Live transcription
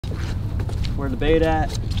where the bait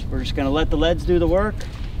at. We're just gonna let the leads do the work.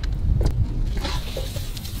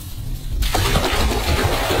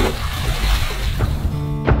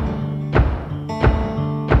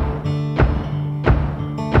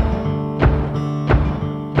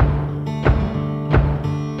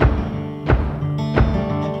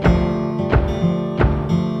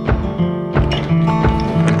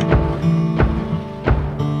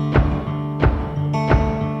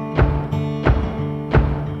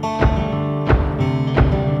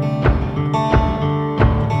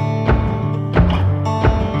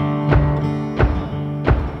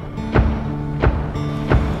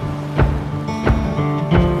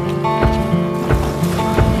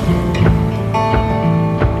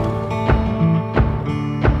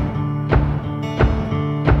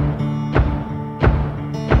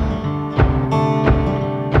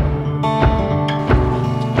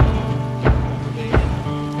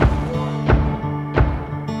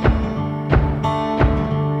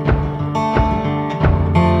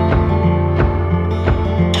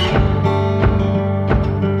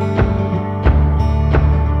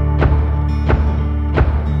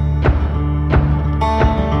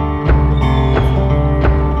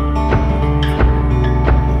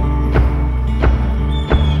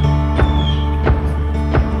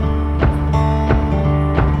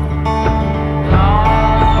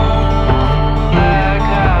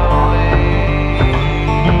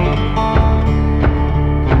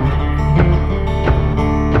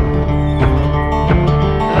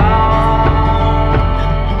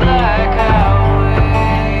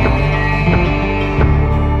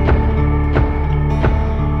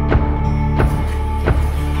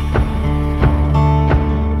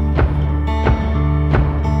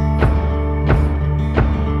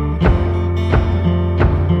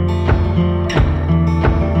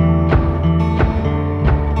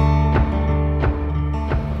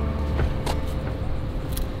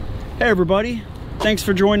 Hey everybody, thanks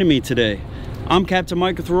for joining me today. I'm Captain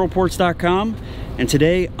Mike with ReelReports.com, and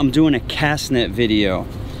today I'm doing a cast net video.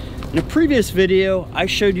 In a previous video, I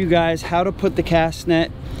showed you guys how to put the cast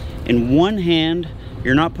net in one hand.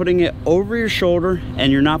 You're not putting it over your shoulder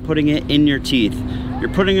and you're not putting it in your teeth. You're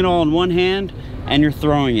putting it all in one hand and you're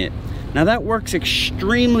throwing it. Now that works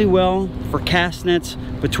extremely well for cast nets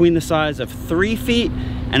between the size of 3 feet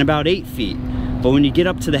and about 8 feet. But when you get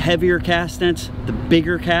up to the heavier cast nets, the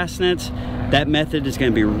bigger cast nets, that method is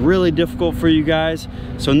going to be really difficult for you guys.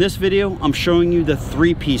 So in this video, I'm showing you the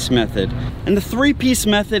 3-piece method. And the 3-piece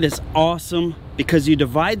method is awesome because you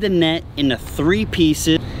divide the net into 3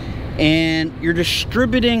 pieces and you're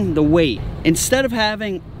distributing the weight. Instead of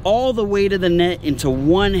having all the weight of the net into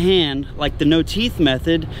one hand, like the no teeth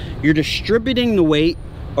method, you're distributing the weight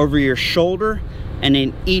over your shoulder and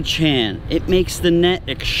in each hand. It makes the net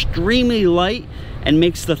extremely light and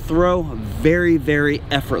makes the throw very, very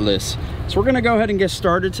effortless. So we're gonna go ahead and get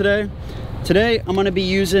started today. Today, I'm gonna be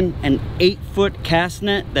using an 8-foot cast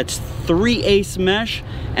net that's 3/8 mesh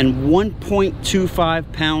and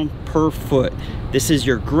 1.25 pound per foot. This is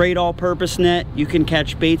your great all-purpose net. You can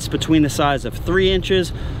catch baits between the size of 3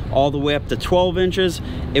 inches all the way up to 12 inches.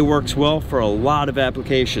 It works well for a lot of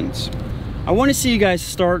applications. I want to see you guys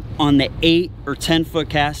start on the 8 or 10 foot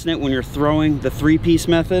cast net when you're throwing the 3-piece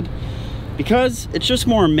method, because it's just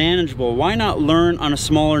more manageable. Why not learn on a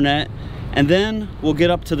smaller net, and then we'll get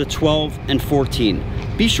up to the 12 and 14.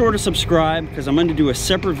 Be sure to subscribe because I'm going to do a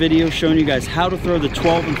separate video showing you guys how to throw the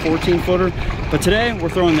 12 and 14 footer. But today we're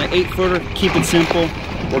throwing the 8 footer, keep it simple.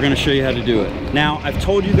 We're going to show you how to do it. Now, I've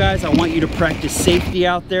told you guys I want you to practice safety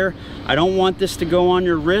out there. I don't want this to go on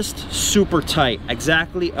your wrist super tight.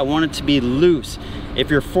 Exactly, I want it to be loose. If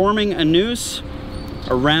you're forming a noose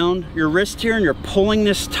around your wrist here and you're pulling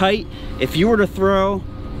this tight, if you were to throw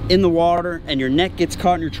in the water and your net gets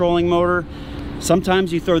caught in your trolling motor,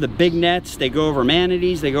 sometimes you throw the big nets, they go over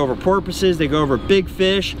manatees, they go over porpoises, they go over big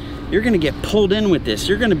fish. You're gonna get pulled in with this.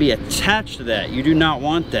 You're gonna be attached to that. You do not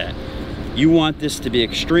want that. You want this to be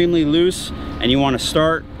extremely loose, and you wanna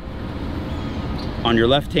start on your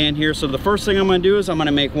left hand here. So the first thing I'm gonna do is I'm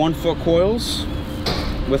gonna make 1 foot coils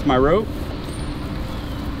with my rope.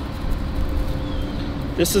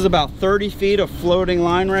 This is about 30 feet of floating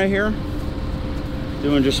line right here.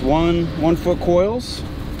 Doing just 1 foot coils.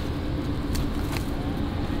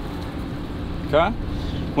 Okay.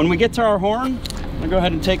 When we get to our horn, I'm gonna go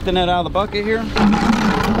ahead and take the net out of the bucket here.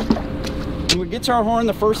 When we get to our horn,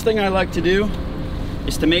 the first thing I like to do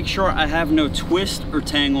is to make sure I have no twist or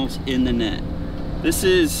tangles in the net. This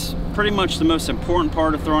is pretty much the most important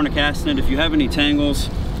part of throwing a cast net. If you have any tangles,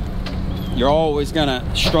 you're always gonna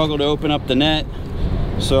struggle to open up the net.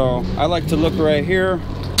 So I like to look right here,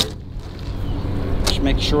 just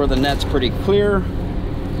make sure the net's pretty clear.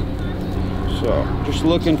 So just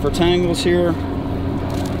looking for tangles here.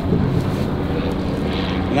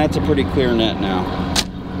 And that's a pretty clear net now.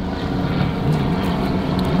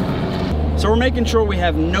 So we're making sure we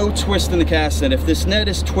have no twist in the cast net. If this net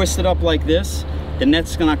is twisted up like this, the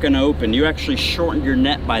net's not going to open. You actually shorten your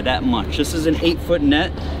net by that much. This is an 8-foot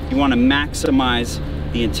net. You want to maximize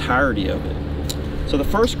the entirety of it. So the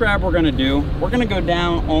first grab we're going to do, we're going to go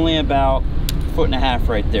down only about 1.5 foot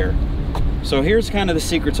right there. So here's kind of the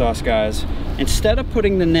secret sauce, guys. Instead of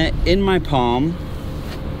putting the net in my palm,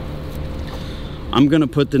 I'm going to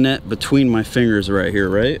put the net between my fingers right here,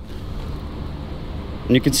 right?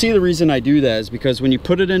 And you can see the reason I do that is because when you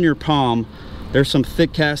put it in your palm, there's some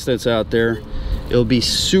thick cast nets out there. It'll be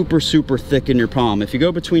super, super thick in your palm. If you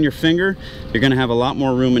go between your finger, you're going to have a lot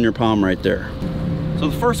more room in your palm right there. So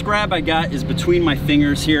the first grab I got is between my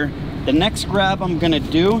fingers here. The next grab I'm going to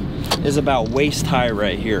do is about waist high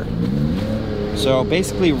right here. So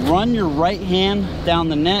basically run your right hand down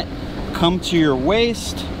the net, come to your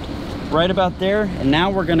waist, right about there, and now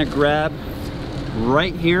we're gonna grab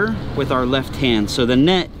right here with our left hand. So the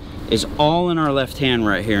net is all in our left hand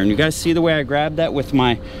right here. And you guys see the way I grab that with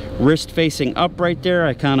my wrist facing up right there?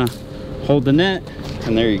 I kind of hold the net,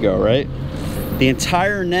 and there you go, right? The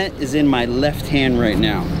entire net is in my left hand right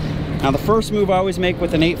now. Now the first move I always make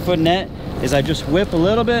with an 8-foot net is I just whip a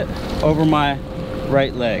little bit over my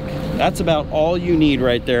right leg. That's about all you need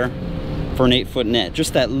right there for an 8-foot net,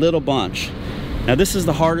 just that little bunch. Now this is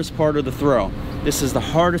the hardest part of the throw. This is the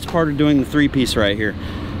hardest part of doing the 3-piece right here.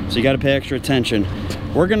 So you got to pay extra attention.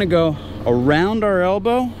 We're gonna go around our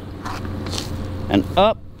elbow and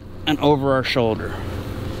up and over our shoulder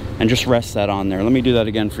and just rest that on there. Let me do that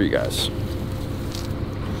again for you guys.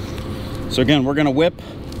 So again, we're gonna whip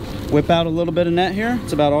out a little bit of net here.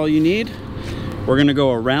 It's about all you need. We're gonna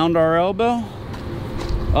go around our elbow,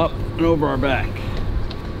 up and over our back,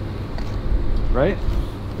 right?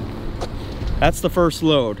 That's the first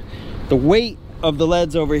load. The weight of the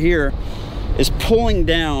leads over here is pulling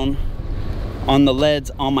down on the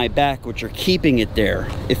leads on my back, which are keeping it there.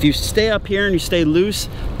 If you stay up here and you stay loose,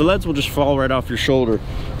 the leads will just fall right off your shoulder.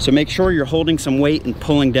 So make sure you're holding some weight and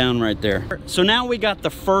pulling down right there. So now we got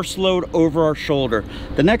the first load over our shoulder.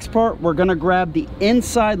 The next part, we're gonna grab the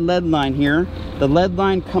inside lead line here, the lead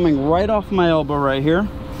line coming right off my elbow right here,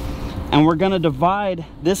 and we're gonna divide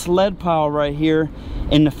this lead pile right here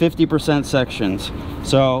into 50% sections.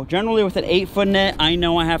 So generally with an 8-foot net, I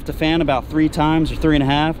know I have to fan about 3 times or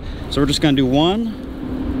 3.5. So we're just gonna do 1,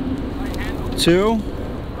 2,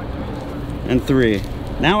 and 3.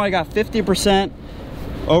 Now I got 50%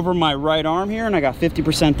 over my right arm here, and I got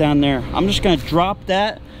 50% down there. I'm just gonna drop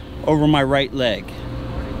that over my right leg,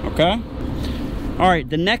 okay? All right,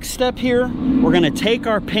 the next step here, we're gonna take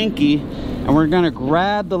our pinky and we're gonna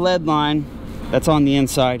grab the lead line that's on the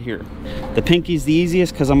inside here. The pinky's the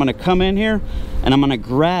easiest because I'm gonna come in here and I'm gonna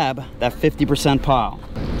grab that 50% pile.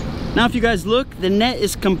 Now if you guys look, the net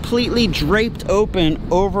is completely draped open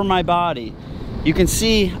over my body. You can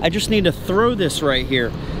see I just need to throw this right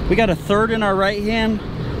here. We got 1/3 in our right hand,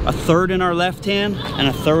 1/3 in our left hand, and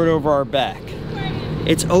 1/3 over our back.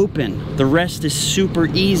 It's open. The rest is super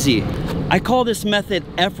easy. I call this method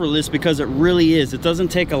effortless because it really is. It doesn't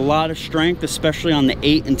take a lot of strength, especially on the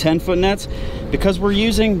 8 and 10-foot nets, because we're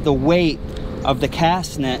using the weight of the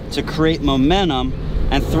cast net to create momentum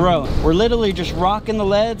and throw. We're literally just rocking the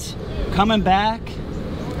leads, coming back,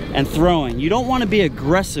 and throwing. You don't want to be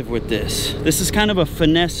aggressive with this. This is kind of a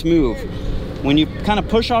finesse move. When you kind of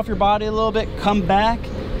push off your body a little bit, come back,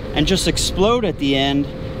 and just explode at the end,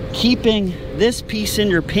 keeping this piece in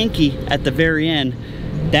your pinky at the very end.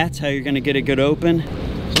 That's how you're gonna get a good open.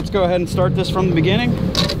 So let's go ahead and start this from the beginning.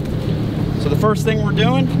 So the first thing we're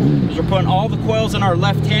doing is we're putting all the coils in our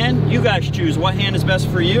left hand. You guys choose what hand is best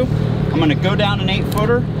for you. I'm gonna go down an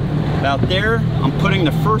 8-footer, about there. I'm putting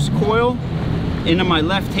the first coil into my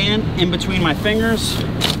left hand, in between my fingers.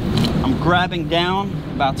 I'm grabbing down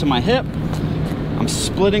about to my hip. I'm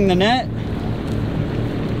splitting the net.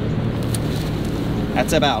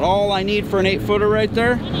 That's about all I need for an 8-footer right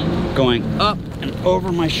there. Going up and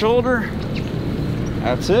over my shoulder.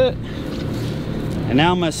 That's it. And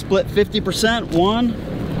now I'm gonna split 50%. 1,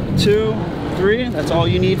 2, 3. That's all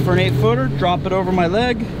you need for an 8-footer. Drop it over my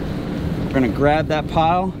leg. We're gonna grab that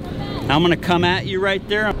pile. Now I'm gonna come at you right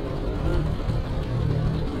there.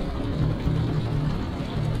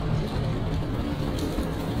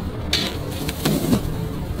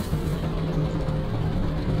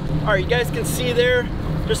 All right, you guys can see there,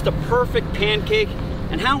 just a perfect pancake.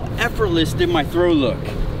 And how effortless did my throw look?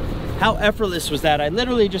 How effortless was that? I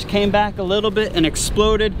literally just came back a little bit and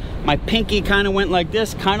exploded. My pinky kind of went like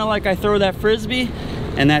this, kind of like I throw that Frisbee,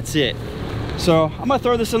 and that's it. So I'm gonna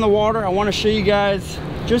throw this in the water. I wanna show you guys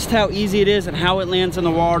just how easy it is and how it lands in the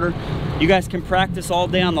water. You guys can practice all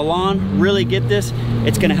day on the lawn, really get this.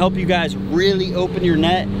 It's gonna help you guys really open your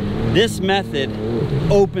net. This method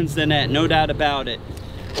opens the net, no doubt about it.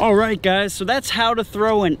 All right, guys, so that's how to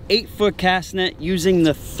throw an 8-foot cast net using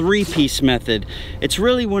the 3-piece method. It's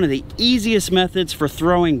really one of the easiest methods for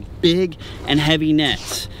throwing big and heavy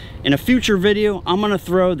nets. In a future video, I'm gonna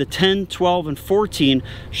throw the 10, 12, and 14,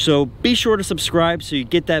 so be sure to subscribe so you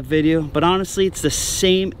get that video. But honestly, it's the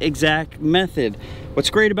same exact method.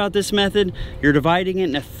 What's great about this method, you're dividing it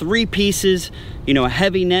into 3 pieces. You know, a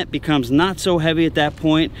heavy net becomes not so heavy at that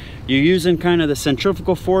point. You're using kind of the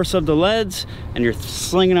centrifugal force of the leads, and you're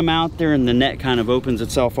slinging them out there, and the net kind of opens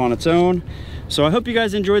itself on its own. So I hope you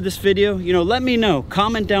guys enjoyed this video. You know, let me know,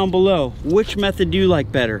 comment down below, which method do you like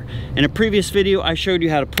better? In a previous video, I showed you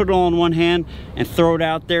how to put it all in one hand and throw it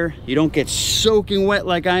out there. You don't get soaking wet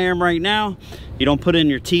like I am right now. You don't put it in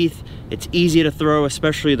your teeth. It's easy to throw,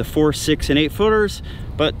 especially the 4, 6, and 8 footers.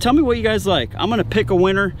 But tell me what you guys like. I'm gonna pick a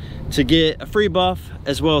winner to get a free buff,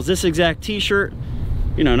 as well as this exact t-shirt.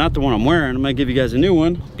 You know, not the one I'm wearing. I'm gonna give you guys a new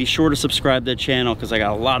one. Be sure to subscribe to the channel because I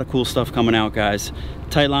got a lot of cool stuff coming out, guys.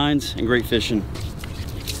 Tight lines and great fishing.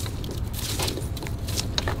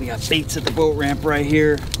 We got baits at the boat ramp right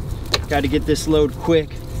here. Got to get this load quick.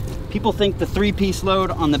 People think the 3-piece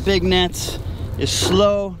load on the big nets is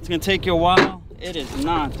slow. It's gonna take you a while. It is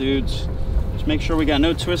not, dudes. Just make sure we got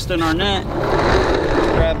no twist in our net.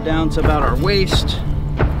 Grab down to about our waist.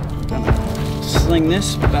 Gonna sling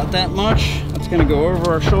this about that much. That's gonna go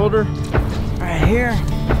over our shoulder right here.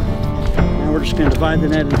 Now we're just gonna divide the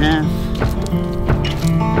net in half.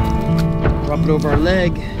 Drop it over our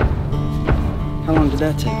leg. How long did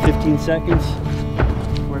that take? 15 seconds.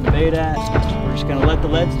 Where the bait at? We're just gonna let the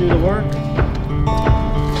leads do the work.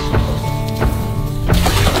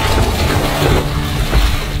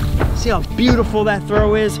 See how beautiful that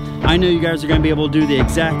throw is? I know you guys are gonna be able to do the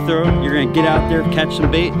exact throw. You're gonna get out there, catch some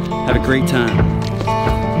bait, have a great time.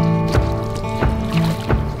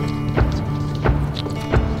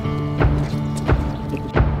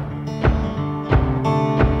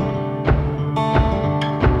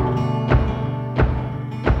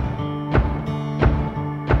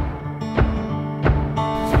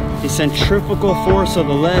 The centrifugal force of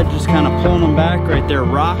the lead just kind of pulling them back right there,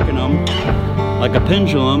 rocking them like a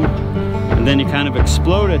pendulum, and then you kind of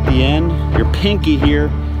explode at the end. Your pinky here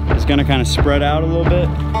is going to kind of spread out a little bit.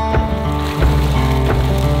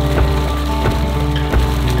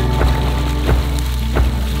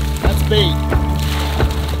 That's bait.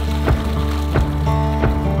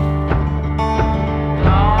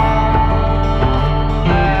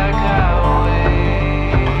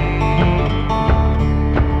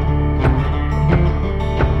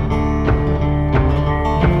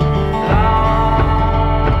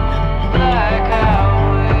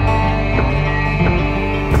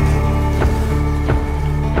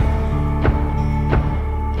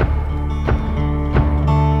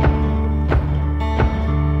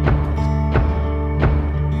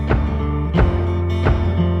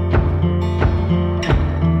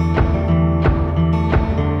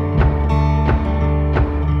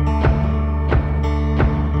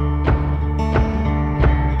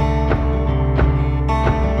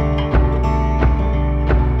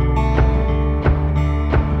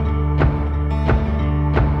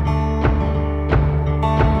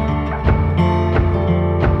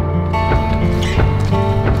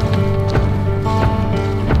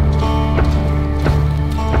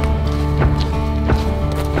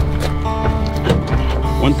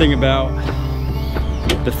 One thing about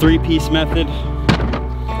the 3-piece method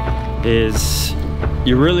is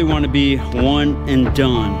you really want to be one and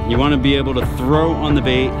done. You want to be able to throw on the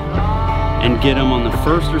bait and get them on the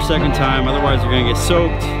first or second time. Otherwise, you're going to get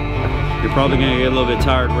soaked. You're probably going to get a little bit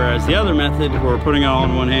tired. Whereas the other method, where we're putting it all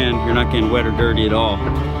in one hand, you're not getting wet or dirty at all.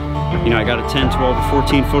 You know, I got a 10, 12, or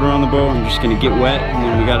 14 footer on the boat. I'm just going to get wet. And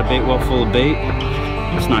when we got a bait well full of bait,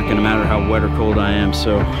 it's not going to matter how wet or cold I am.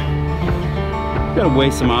 So gotta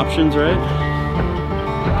weigh some options, right?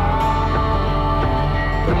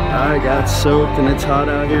 I got soaked and it's hot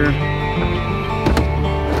out here.